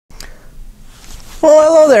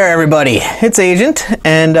Well, hello there everybody, it's Agent,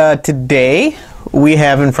 and today we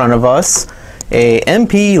have in front of us a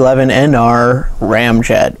MP11NR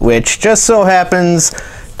Ramjet, which just so happens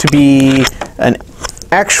to be an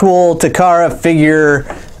actual Takara figure.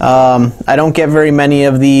 I don't get very many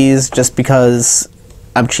of these just because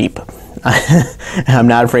I'm cheap. I'm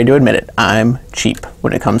not afraid to admit it, I'm cheap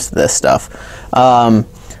when it comes to this stuff.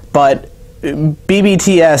 But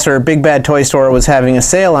BBTS, or Big Bad Toy Store, was having a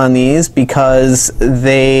sale on these because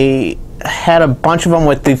they had a bunch of them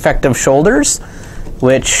with defective shoulders,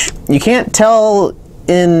 which you can't tell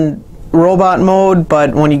in robot mode,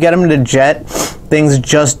 but when you get them to jet, things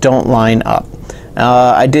just don't line up.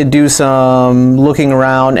 I did do some looking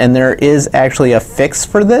around, and there is actually a fix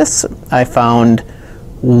for this. I found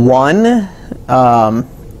one of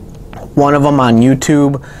them on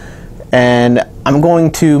YouTube, and I'm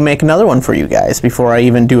going to make another one for you guys before I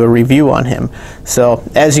even do a review on him. So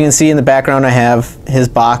as you can see in the background, I have his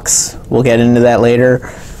box. We'll get into that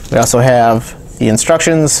later. We also have the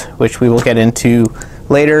instructions, which we will get into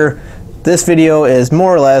later. This video is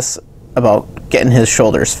more or less about getting his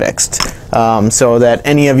shoulders fixed, so that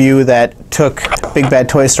any of you that took Big Bad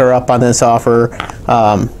Toy Store up on this offer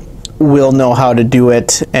will know how to do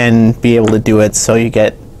it and be able to do it, so you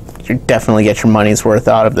definitely get your money's worth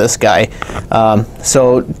out of this guy.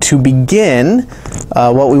 So to begin,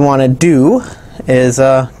 what we want to do is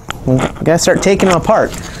we gotta start taking them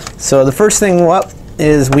apart. So the first thing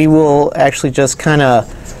is we will actually just kind of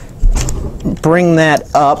bring that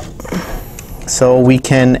up so we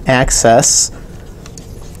can access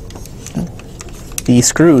the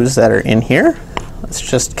screws that are in here. Let's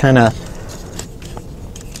just kind of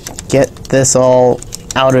get this all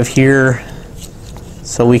out of here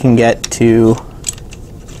so we can get to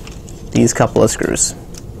these couple of screws.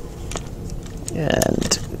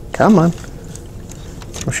 And come on.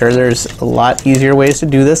 I'm sure there's a lot easier ways to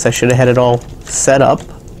do this. I should have had it all set up,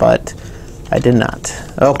 but I did not.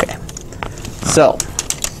 Okay, so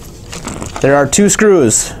there are two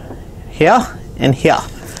screws here and here,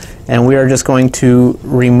 and we are just going to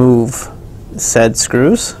remove said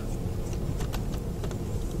screws.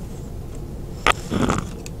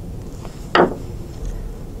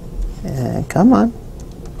 And come on.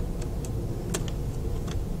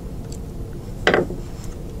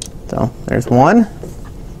 So there's one,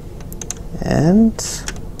 and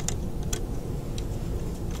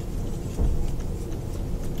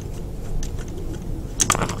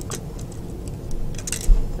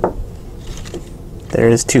there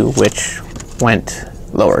is two, which went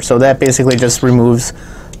lower. So that basically just removes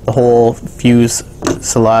the whole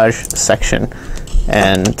fuselage section,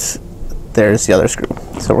 and there's the other screw.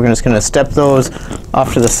 So we're just going to step those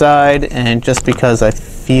off to the side, and just because I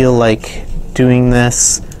feel like doing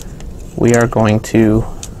this, we are going to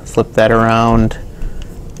flip that around,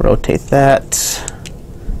 rotate that,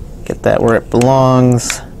 get that where it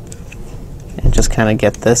belongs, and just kind of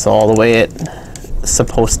get this all the way it's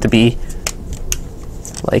supposed to be,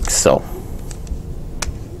 like so.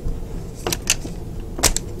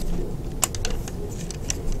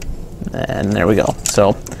 And there we go.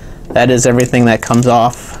 So that is everything that comes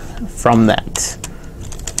off from that.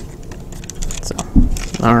 So,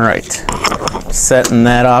 all right, setting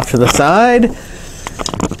that off to the side,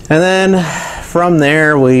 and then from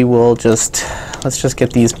there we will let's just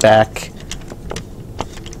get these back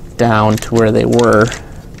down to where they were,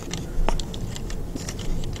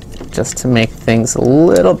 just to make things a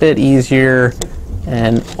little bit easier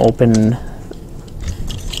and open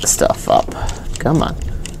stuff up. Come on.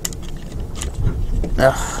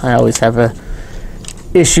 Ugh, I always have a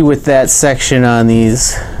issue with that section on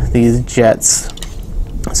these jets.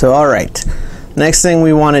 So all right, next thing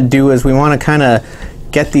we want to do is we want to kind of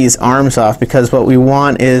get these arms off, because what we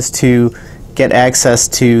want is to get access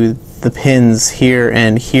to the pins here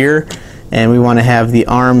and here, and we want to have the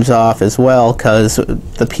arms off as well, because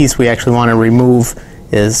the piece we actually want to remove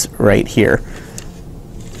is right here.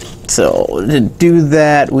 So to do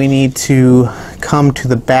that, we need to come to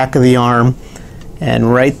the back of the arm,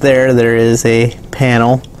 and right there is a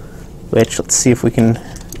panel, which, let's see if we can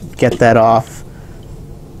get that off.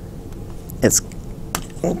 It's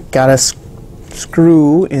got a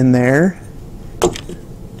screw in there,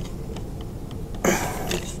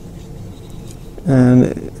 and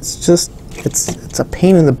it's a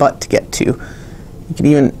pain in the butt to get to. You could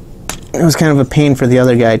even, it was kind of a pain for the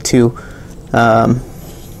other guy too. Here,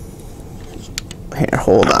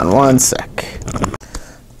 hold on one sec.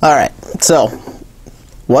 All right, so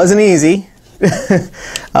wasn't easy.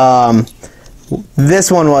 This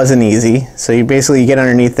one wasn't easy. So you basically get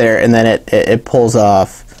underneath there, and then it pulls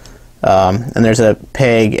off and there's a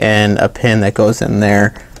peg and a pin that goes in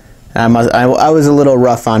there. I was a little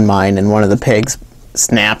rough on mine, and one of the pegs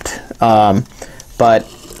snapped. But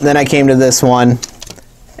then I came to this one,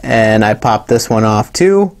 and I popped this one off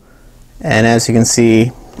too. And as you can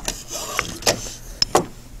see,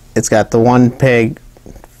 it's got the one peg,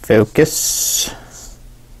 focus.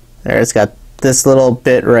 There, it's got this little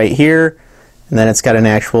bit right here, and then it's got an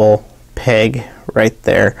actual peg right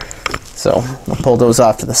there. So I'll pull those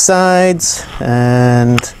off to the sides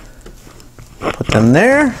and put them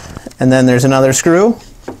there. And then there's another screw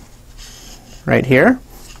right here.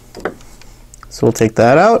 So we'll take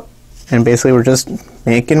that out, and basically we're just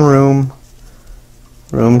making room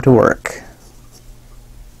to work.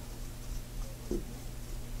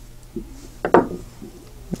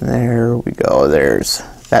 There we go, there's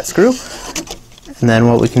that screw. And then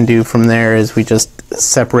what we can do from there is we just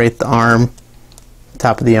separate the arm,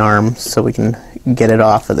 top of the arm, so we can get it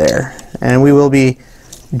off of there. And we will be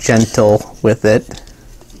gentle with it.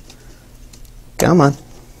 Come on.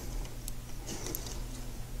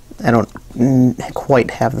 I don't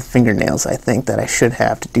quite have the fingernails I think that I should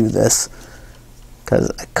have to do this,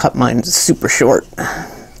 because I cut mine super short.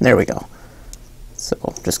 There we go. So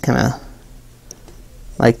just kind of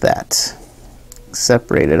like that.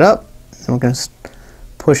 Separate it up, and we're going to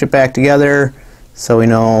push it back together so we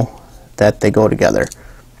know that they go together.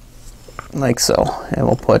 Like so. And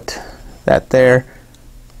we'll put that there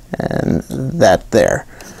and that there.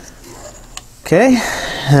 Okay,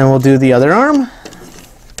 and we'll do the other arm.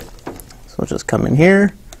 So we'll just come in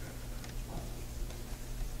here,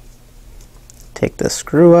 take this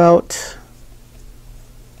screw out,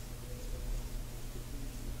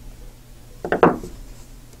 and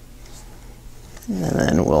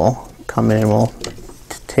then we'll come in and we'll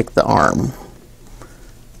take the arm,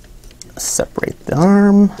 separate the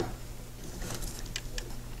arm,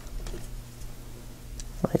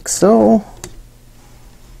 like so,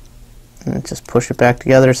 and just push it back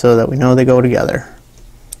together so that we know they go together.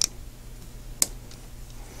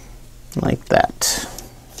 Like that.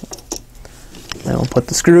 Then we'll put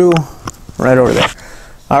the screw right over there.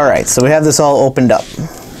 Alright, so we have this all opened up.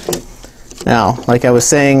 Now, like I was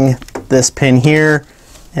saying, this pin here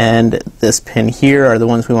and this pin here are the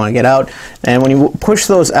ones we want to get out. And when you push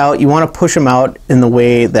those out, you want to push them out in the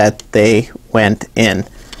way that they went in.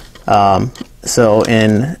 So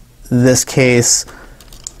in this case,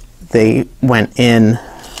 they went in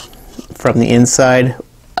from the inside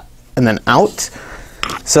and then out.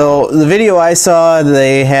 So the video I saw,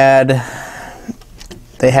 they had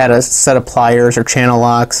a set of pliers or channel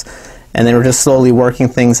locks, and they were just slowly working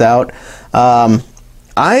things out.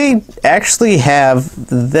 I actually have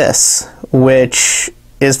this, which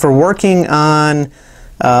is for working on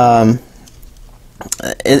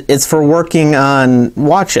it's for working on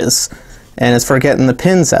watches, and it's for getting the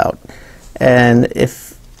pins out. And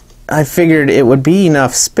if I figured it would be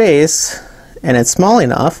enough space, and it's small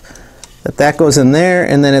enough that goes in there,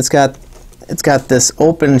 and then it's got this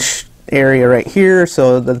open area right here,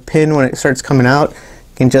 so the pin, when it starts coming out,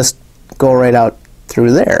 can just go right out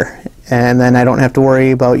through there, and then I don't have to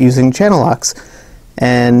worry about using channel locks.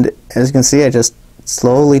 And as you can see, I just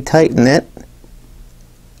slowly tighten it,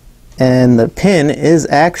 and the pin is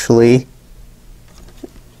actually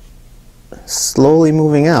slowly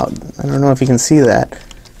moving out. I don't know if you can see that.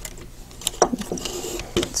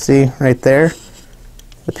 See right there?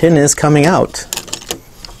 The pin is coming out,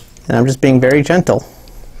 and I'm just being very gentle.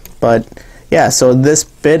 But yeah, so this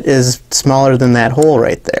bit is smaller than that hole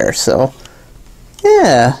right there, so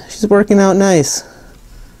yeah, she's working out nice.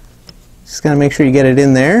 Just gotta make sure you get it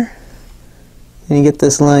in there, and you get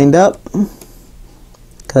this lined up,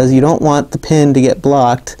 because you don't want the pin to get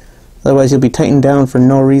blocked, otherwise you'll be tightened down for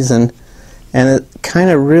no reason. And it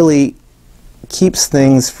kind of really keeps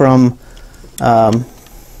things from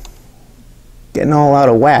getting all out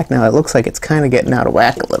of whack. Now it looks like it's kind of getting out of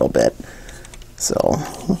whack a little bit, so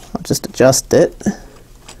I'll just adjust it,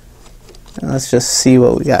 and let's just see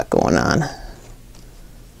what we got going on.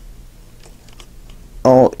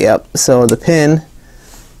 Oh yep, so the pin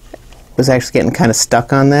was actually getting kind of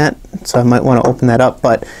stuck on that, so I might want to open that up,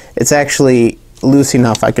 but it's actually loose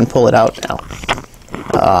enough I can pull it out now.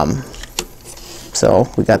 So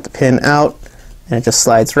we got the pin out, and it just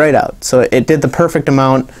slides right out. So it did the perfect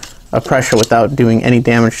amount of pressure without doing any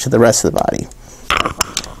damage to the rest of the body.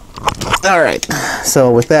 Alright,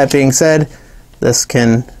 so with that being said, this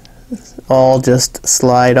can all just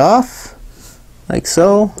slide off like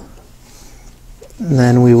so, and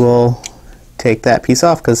then we will take that piece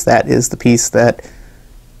off, because that is the piece that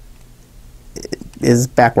is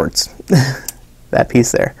backwards. That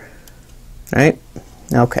piece there. Right?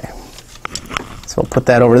 Okay. So we'll put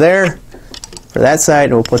that over there for that side,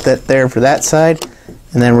 and we'll put that there for that side,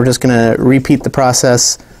 and then we're just going to repeat the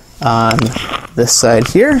process on this side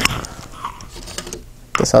here.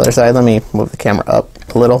 This other side, let me move the camera up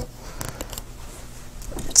a little.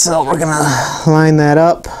 So we're going to line that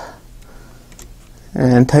up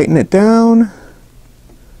and tighten it down,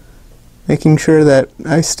 making sure that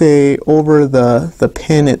I stay over the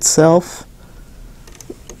pin itself.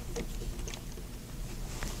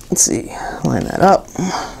 Let's see, line that up,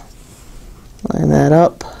 line that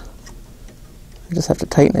up. I just have to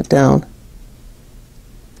tighten it down.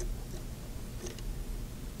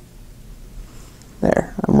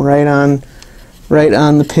 There, I'm right on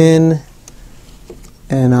the pin,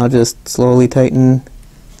 and I'll just slowly tighten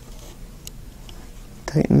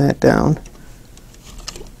that down.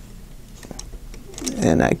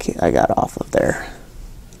 And I got off of there.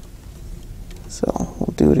 So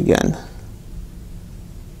we'll do it again.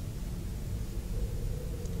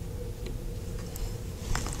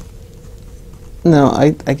 Now, I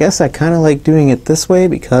guess I kind of like doing it this way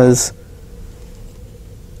because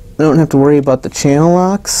I don't have to worry about the channel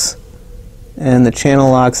locks, and the channel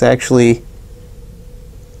locks actually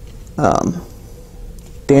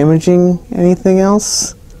damaging anything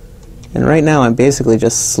else. And right now I'm basically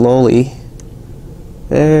just slowly,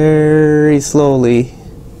 very slowly,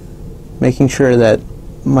 making sure that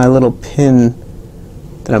my little pin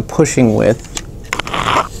that I'm pushing with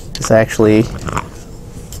is actually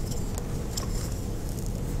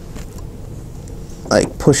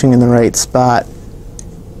like pushing in the right spot,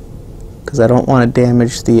 because I don't want to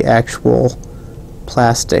damage the actual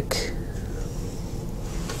plastic.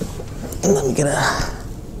 Let me get a...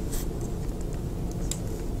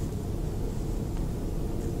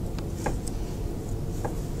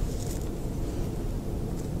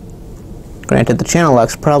 Granted, the channel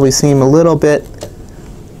locks probably seem a little bit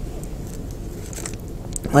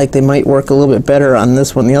like they might work a little bit better on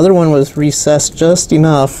this one. The other one was recessed just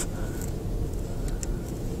enough.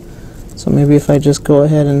 So maybe if I just go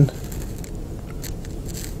ahead and...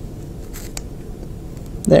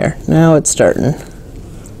 There, now it's starting.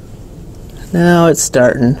 Now it's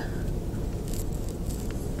starting.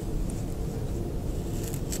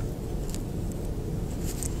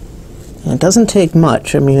 And it doesn't take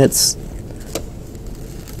much. I mean, it's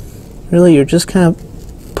really, you're just kind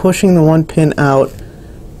of pushing the one pin out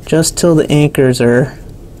just till the anchors are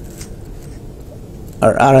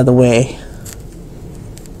out of the way.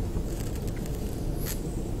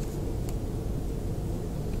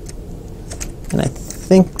 And I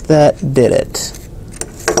think that did it.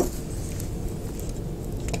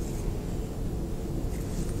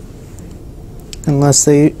 Unless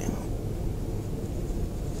they...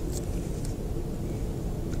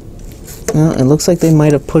 Well, it looks like they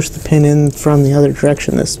might have pushed the pin in from the other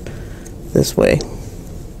direction this way.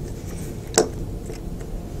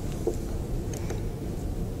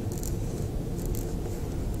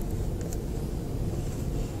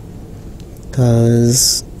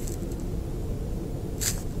 Because...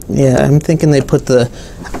 Yeah, I'm thinking they put the...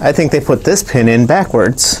 I think they put this pin in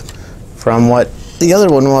backwards from what the other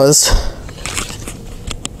one was.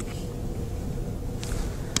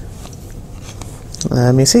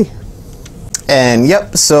 Let me see. And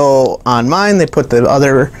yep, so on mine they put the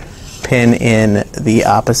other pin in the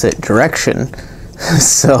opposite direction.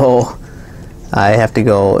 So I have to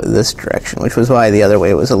go this direction, which was why the other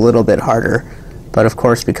way was a little bit harder. But of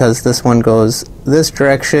course, because this one goes this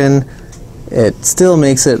direction, it still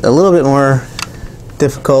makes it a little bit more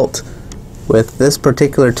difficult with this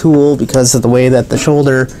particular tool because of the way that the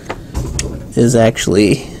shoulder is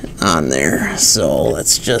actually on there. So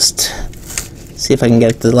let's just see if I can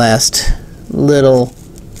get the last little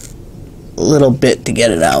bit to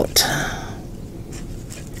get it out.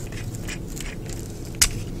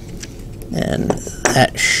 And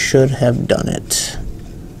that should have done it.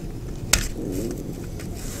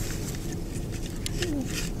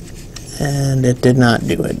 And it did not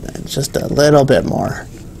do it. Just a little bit more.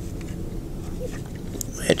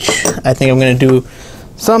 Which I think I'm going to do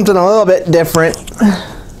something a little bit different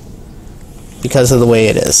because of the way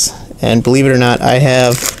it is. And believe it or not, I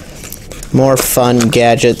have more fun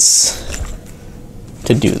gadgets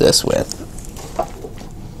to do this with.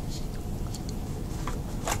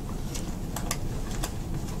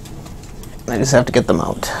 I just have to get them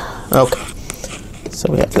out. Okay.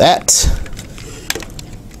 So we have that.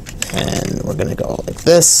 And we're gonna go like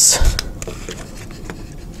this.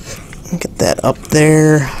 Get that up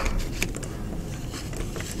there.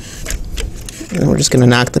 And we're just gonna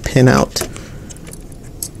knock the pin out.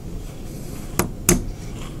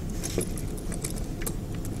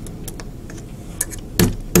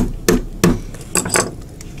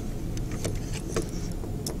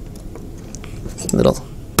 little.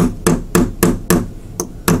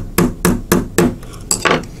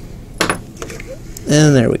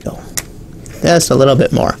 And there we go. Just a little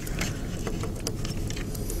bit more.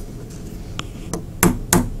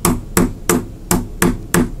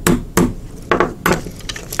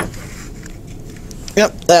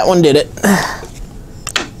 Yep, that one did it.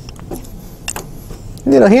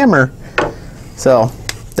 Little hammer. So,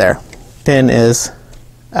 there. Pin is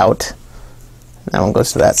out. That one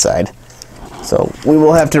goes to that side. So, we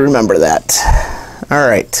will have to remember that.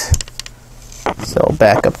 Alright. So,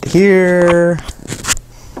 back up to here.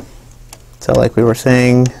 So, like we were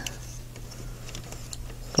saying,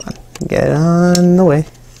 come on, get on the way.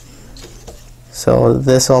 So,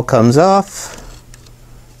 this all comes off.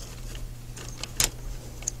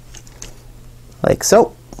 Like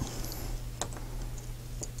so.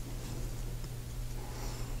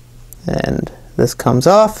 And this comes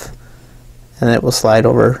off, and it will slide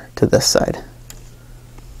over to this side.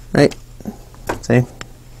 Right? See?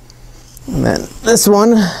 And then this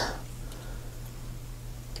one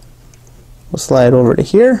will slide over to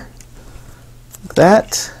here, like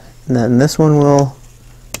that. And then this one will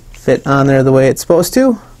fit on there the way it's supposed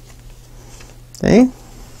to. See?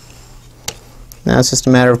 Now it's just a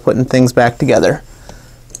matter of putting things back together.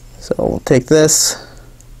 So we'll take this,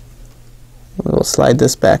 we'll slide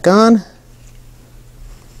this back on,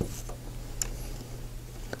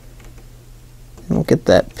 and we'll get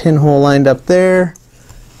that pinhole lined up there,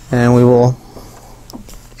 and we will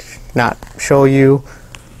not show you.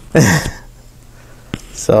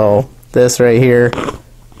 So this right here,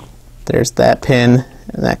 there's that pin,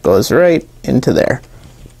 and that goes right into there.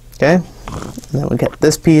 Okay? And then we get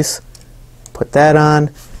this piece, put that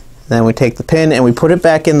on, then we take the pin and we put it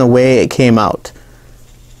back in the way it came out,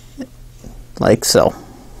 like so.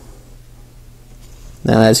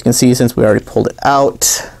 Now as you can see, since we already pulled it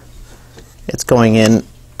out, it's going in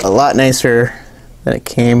a lot nicer than it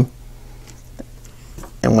came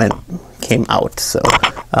out. So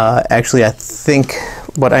actually I think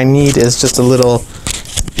what I need is just a little,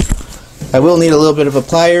 I will need a little bit of a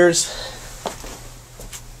pliers.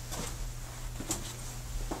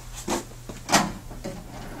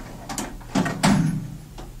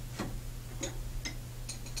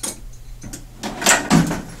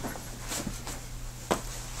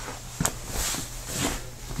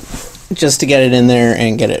 Just to get it in there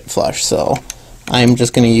and get it flush. So I'm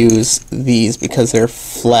just going to use these because they're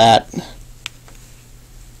flat.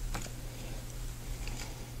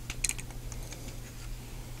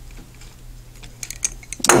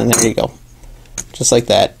 And there you go. Just like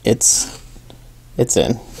that, it's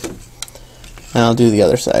in. And I'll do the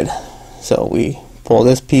other side. So we pull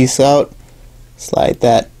this piece out, slide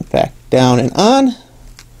that back down and on,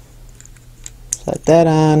 slide that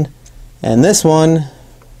on, and this one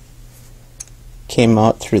came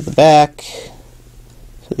out through the back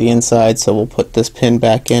to the inside, so we'll put this pin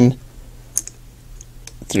back in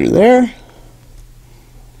through there.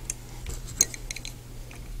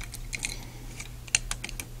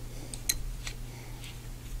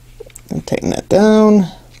 And tighten that down.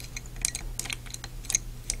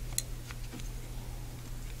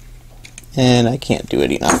 And I can't do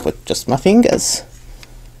it enough with just my fingers.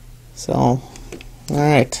 So,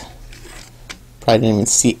 alright. Probably didn't even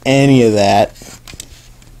see any of that.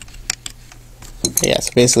 Yeah,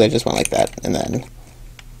 so basically I just went like that and then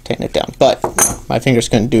tighten it down. But my fingers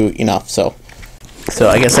couldn't do enough, so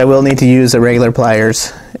I guess I will need to use the regular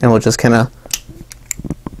pliers, and we'll just kind of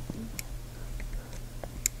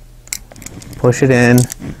push it in,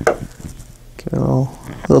 give it a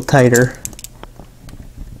little tighter.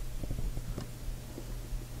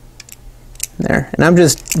 There, and I'm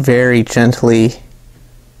just very gently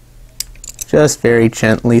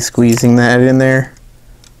squeezing that in there.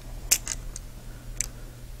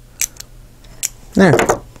 There,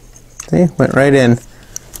 see, went right in.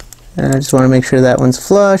 And I just want to make sure that one's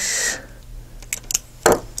flush.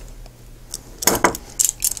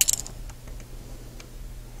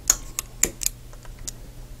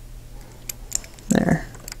 There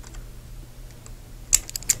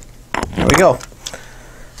we go.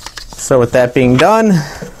 So with that being done,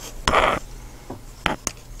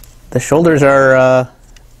 the shoulders are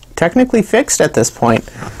technically fixed at this point.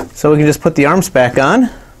 So we can just put the arms back on.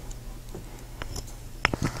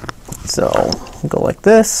 So go like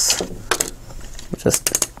this.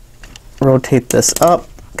 Just rotate this up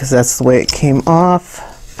because that's the way it came off.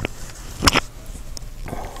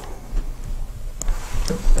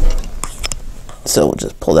 So we'll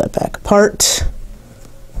just pull that back apart.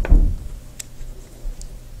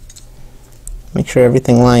 Make sure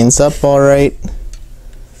everything lines up all right.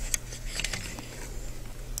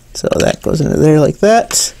 So that goes into there like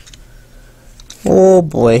that. Oh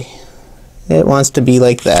boy, it wants to be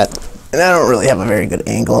like that. And I don't really have a very good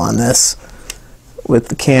angle on this with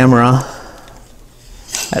the camera.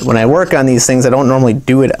 When I work on these things, I don't normally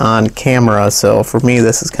do it on camera, so for me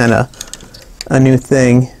this is kind of a new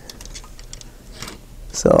thing.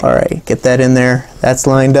 So alright, get that in there. That's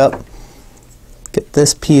lined up. Get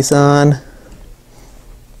this piece on.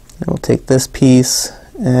 And we'll take this piece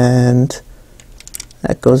and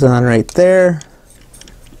that goes on right there.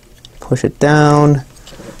 Push it down.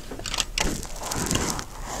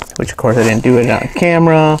 Which of course I didn't do it on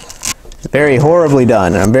camera. It's very horribly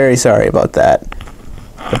done, and I'm very sorry about that.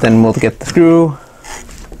 But then we'll get the screw.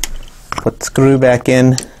 Put the screw back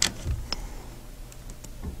in.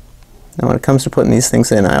 Now when it comes to putting these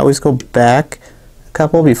things in, I always go back a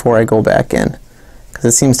couple before I go back in, because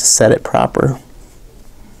it seems to set it proper.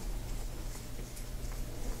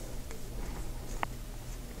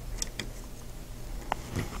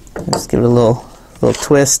 Just give it a little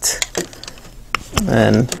twist,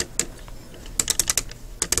 and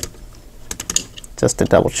just to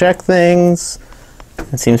double check things.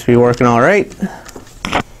 It seems to be working all right.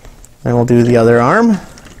 Then we'll do the other arm,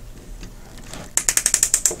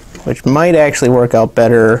 which might actually work out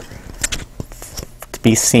better to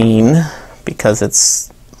be seen because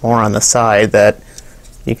it's more on the side that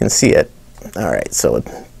you can see it. Alright, so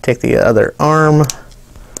take the other arm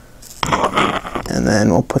and then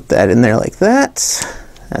we'll put that in there like that.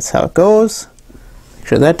 That's how it goes. Make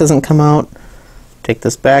sure that doesn't come out. Take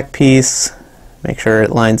this back piece, make sure it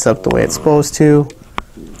lines up the way it's supposed to.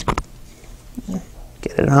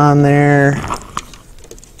 Get it on there.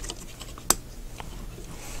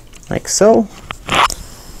 Like so.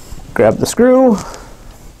 Grab the screw.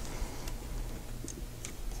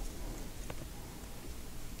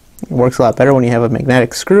 It works a lot better when you have a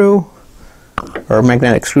magnetic screw or a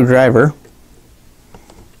magnetic screwdriver.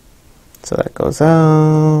 So that goes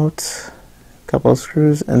out, a couple of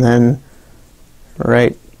screws, and then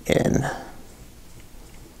right in.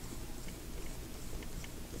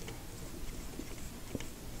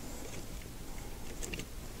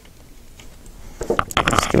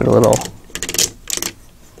 Just give it a little,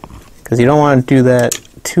 because you don't want to do that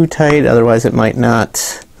too tight, otherwise it might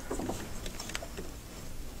not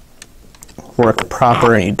work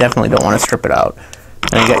proper, and you definitely don't want to strip it out.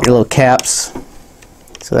 And you got your little caps,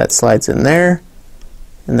 so that slides in there,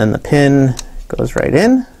 and then the pin goes right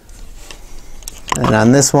in. And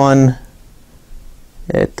on this one,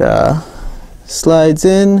 it slides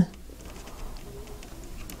in,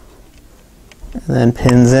 and then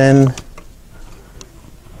pins in,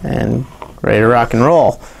 and ready to rock and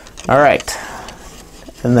roll. Alright,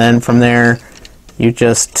 and then from there, you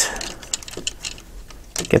just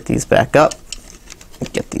get these back up,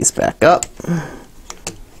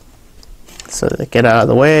 so they get out of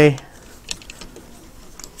the way.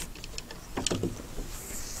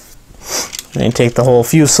 And you take the whole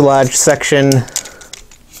fuselage section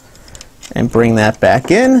and bring that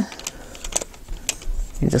back in.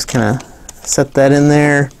 You just kind of set that in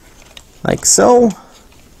there like so.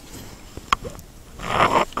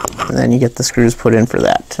 And then you get the screws put in for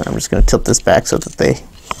that. And I'm just going to tilt this back so that they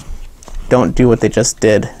don't do what they just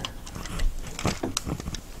did.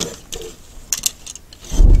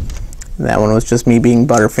 And that one was just me being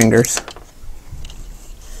Butterfingers.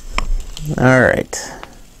 Alright.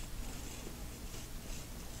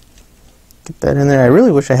 Get that in there. I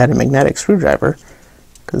really wish I had a magnetic screwdriver,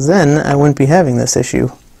 because then I wouldn't be having this issue.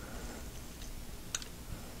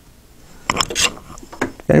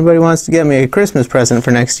 If anybody wants to get me a Christmas present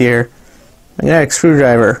for next year, magnetic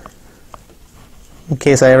screwdriver, in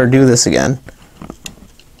case I ever do this again.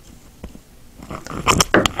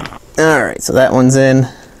 Alright, so that one's in.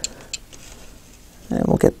 And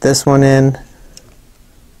we'll get this one in.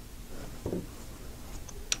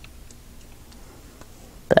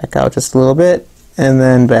 Back out just a little bit, and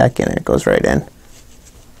then back in. It goes right in.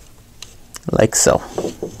 Like so.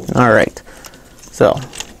 Alright. So,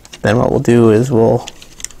 then what we'll do is we'll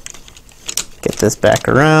get this back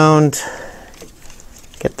around,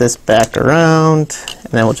 get this back around,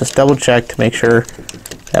 and then we'll just double check to make sure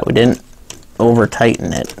that we didn't over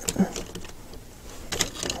tighten it.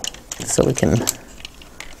 So we can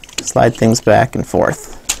slide things back and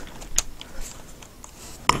forth.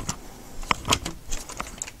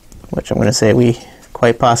 Which I'm going to say we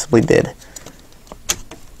quite possibly did.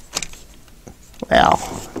 Well,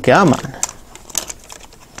 come on.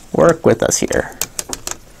 Work with us here.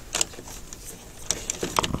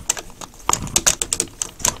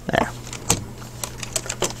 There.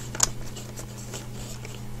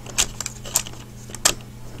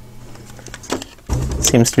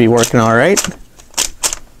 Seems to be working all right.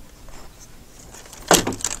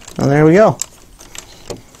 And there we go.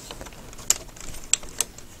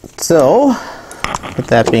 So, with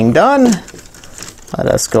that being done, let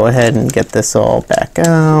us go ahead and get this all back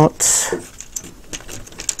out.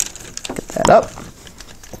 Get that up.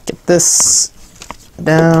 Get this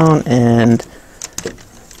down and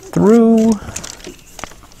through.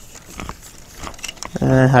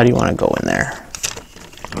 How do you want to go in there?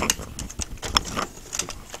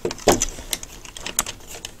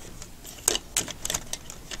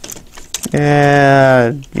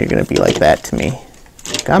 Yeah, you're gonna be like that to me.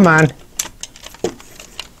 Come on.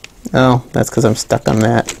 Oh, that's because I'm stuck on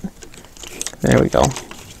that. There we go.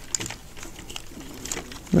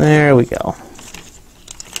 There we go.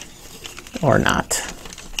 Or not.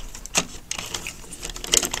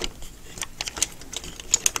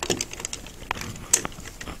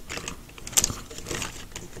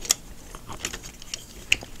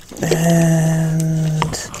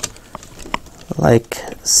 And like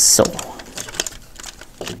so.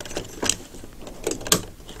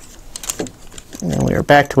 And we are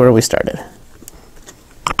back to where we started.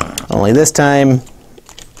 Only this time,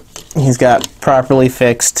 he's got properly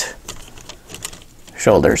fixed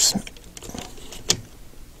shoulders.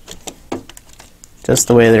 Just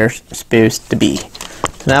the way they're supposed to be.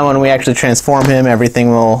 Now when we actually transform him, everything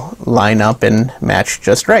will line up and match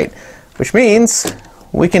just right. Which means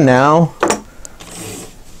we can now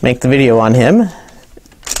make the video on him.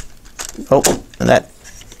 Oh, that.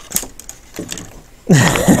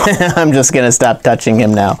 I'm just going to stop touching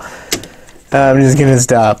him now. I'm just going to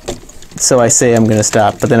stop. So I say I'm going to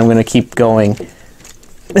stop, but then I'm going to keep going.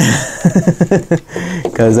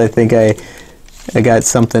 Because I think I got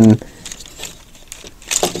something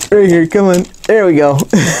right here. Come on. There we go.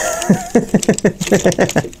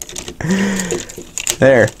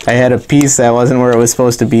 There. I had a piece that wasn't where it was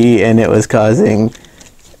supposed to be, and it was causing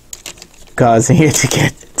it to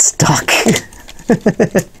get stuck.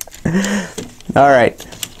 Alright.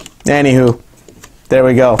 Anywho. There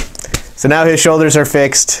we go. So now his shoulders are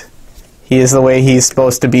fixed. He is the way he's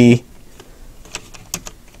supposed to be.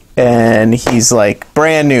 And he's like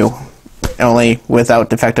brand new. Only without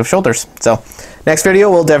defective shoulders. So next video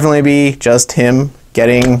will definitely be just him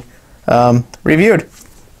getting reviewed.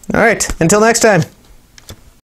 Alright. Until next time.